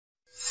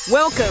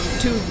Welcome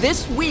to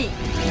This Week.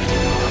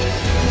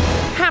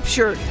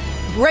 Captured.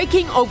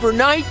 Breaking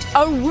overnight,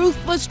 a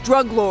ruthless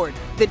drug lord,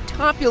 the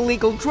top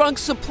illegal drug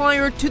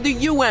supplier to the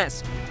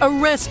U.S.,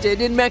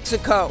 arrested in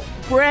Mexico.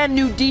 Brand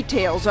new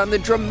details on the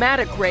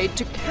dramatic raid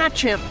to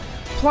catch him.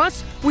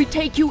 Plus, we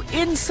take you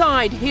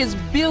inside his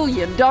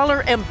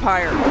billion-dollar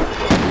empire.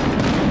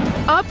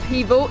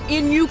 Upheaval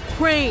in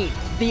Ukraine.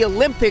 The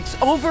Olympics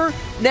over,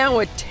 now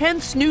a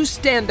tense new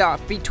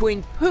standoff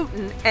between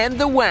Putin and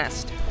the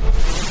West.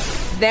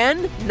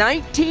 Then,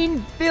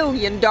 $19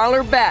 billion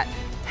bet.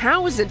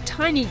 How is a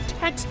tiny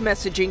text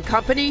messaging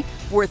company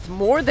worth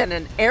more than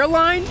an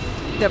airline?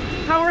 The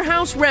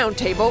Powerhouse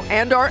Roundtable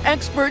and our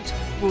experts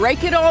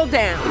break it all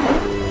down.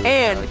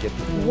 And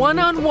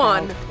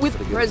one-on-one with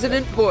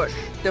President Bush,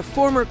 the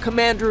former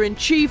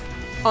commander-in-chief,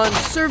 on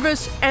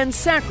service and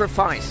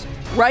sacrifice,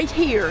 right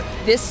here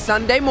this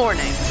Sunday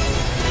morning.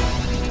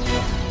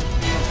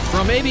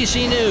 From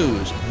ABC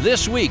News,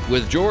 This Week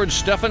with George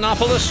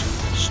Stephanopoulos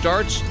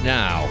starts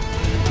now.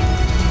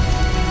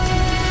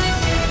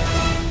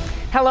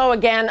 Hello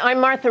again. I'm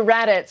Martha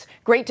Raddatz.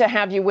 Great to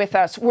have you with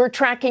us. We're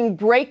tracking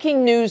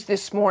breaking news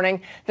this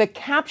morning, the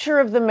capture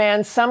of the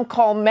man some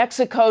call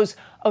Mexico's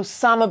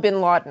Osama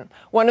bin Laden,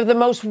 one of the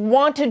most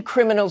wanted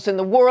criminals in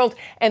the world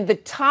and the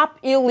top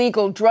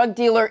illegal drug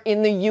dealer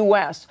in the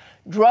U.S.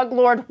 Drug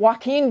lord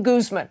Joaquín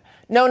Guzmán,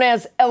 known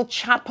as El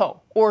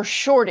Chapo or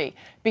Shorty,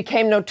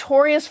 became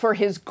notorious for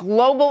his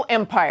global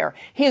empire,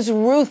 his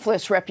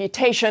ruthless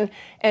reputation,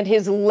 and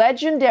his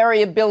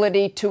legendary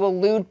ability to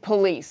elude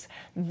police.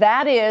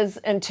 That is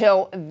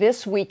until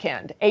this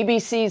weekend.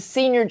 ABC's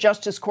senior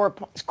justice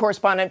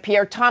correspondent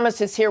Pierre Thomas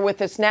is here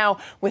with us now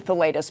with the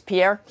latest.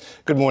 Pierre?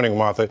 Good morning,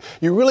 Martha.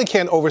 You really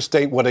can't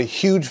overstate what a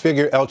huge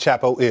figure El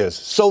Chapo is.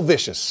 So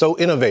vicious, so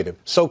innovative,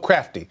 so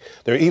crafty.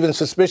 There are even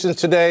suspicions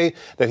today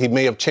that he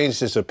may have changed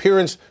his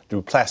appearance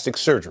through plastic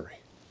surgery.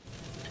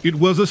 It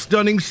was a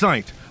stunning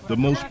sight. The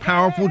most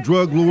powerful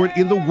drug lord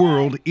in the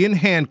world in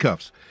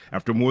handcuffs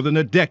after more than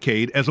a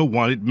decade as a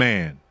wanted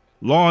man.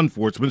 Law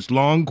enforcement's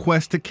long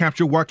quest to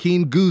capture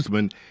Joaquín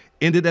Guzmán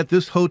ended at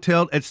this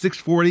hotel at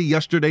 6:40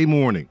 yesterday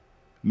morning.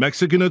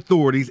 Mexican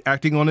authorities,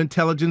 acting on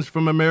intelligence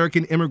from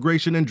American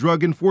immigration and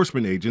drug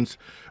enforcement agents,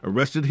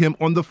 arrested him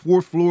on the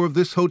 4th floor of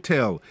this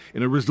hotel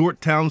in a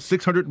resort town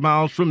 600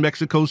 miles from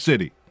Mexico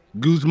City.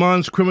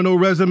 Guzmán's criminal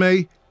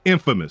resume,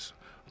 infamous.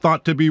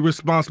 Thought to be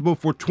responsible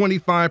for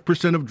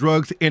 25% of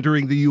drugs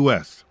entering the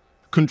U.S.,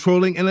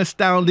 controlling an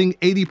astounding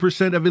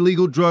 80% of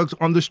illegal drugs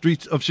on the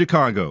streets of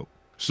Chicago.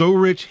 So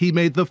rich, he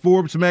made the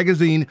Forbes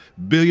magazine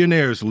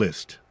billionaires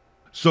list.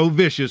 So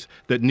vicious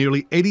that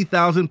nearly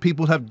 80,000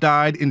 people have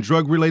died in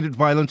drug-related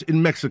violence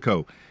in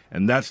Mexico,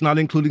 and that's not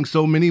including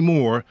so many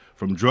more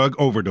from drug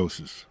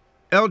overdoses.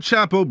 El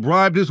Chapo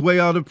bribed his way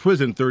out of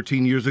prison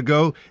 13 years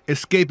ago,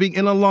 escaping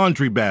in a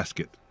laundry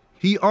basket.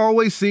 He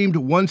always seemed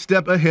one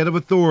step ahead of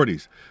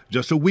authorities.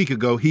 Just a week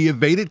ago, he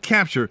evaded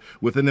capture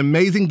with an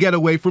amazing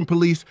getaway from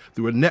police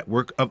through a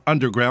network of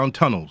underground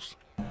tunnels.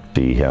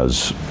 He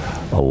has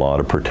a lot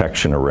of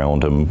protection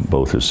around him,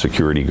 both his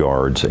security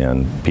guards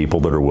and people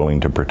that are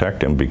willing to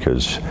protect him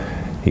because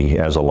he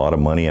has a lot of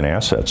money and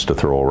assets to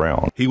throw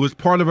around. He was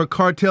part of a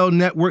cartel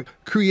network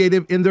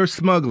creative in their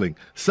smuggling,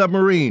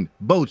 submarine,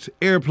 boats,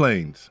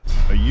 airplanes.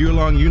 A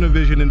year-long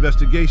Univision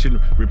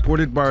investigation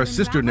reported by our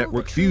sister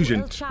network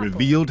Fusion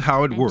revealed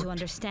how it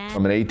worked.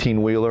 From an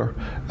 18-wheeler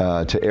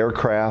to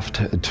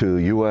aircraft to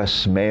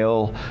U.S.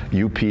 mail,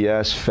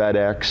 UPS,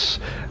 FedEx,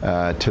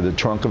 to the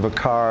trunk of a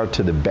car,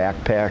 to the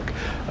backpack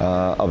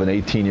of an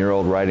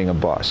 18-year-old riding a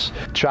bus.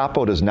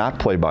 Chapo does not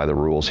play by the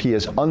rules. He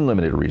has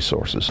unlimited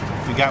resources.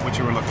 You got what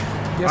you were looking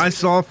for. I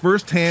saw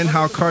firsthand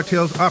how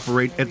cartels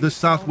operate at the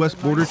southwest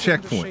border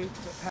checkpoint.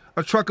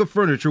 A truck of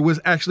furniture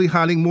was actually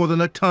hiding more than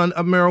a ton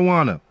of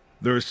marijuana.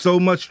 There is so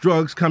much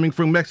drugs coming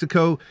from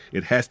Mexico,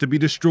 it has to be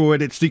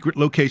destroyed at secret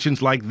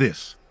locations like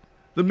this.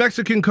 The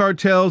Mexican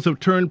cartels have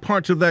turned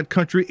parts of that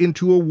country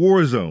into a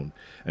war zone,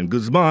 and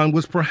Guzmán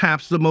was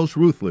perhaps the most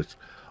ruthless,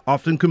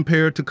 often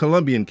compared to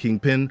Colombian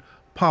kingpin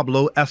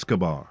Pablo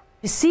Escobar.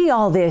 You see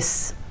all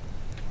this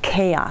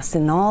chaos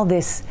and all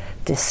this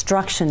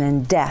destruction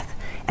and death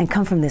and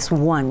come from this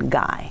one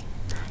guy.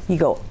 You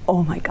go,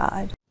 oh my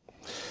God.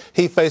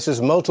 He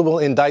faces multiple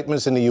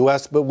indictments in the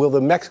U.S., but will the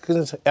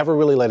Mexicans ever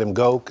really let him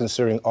go,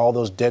 considering all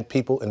those dead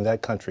people in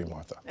that country,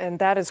 Martha? And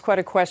that is quite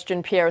a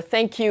question, Pierre.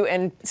 Thank you,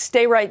 and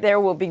stay right there.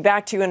 We'll be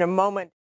back to you in a moment.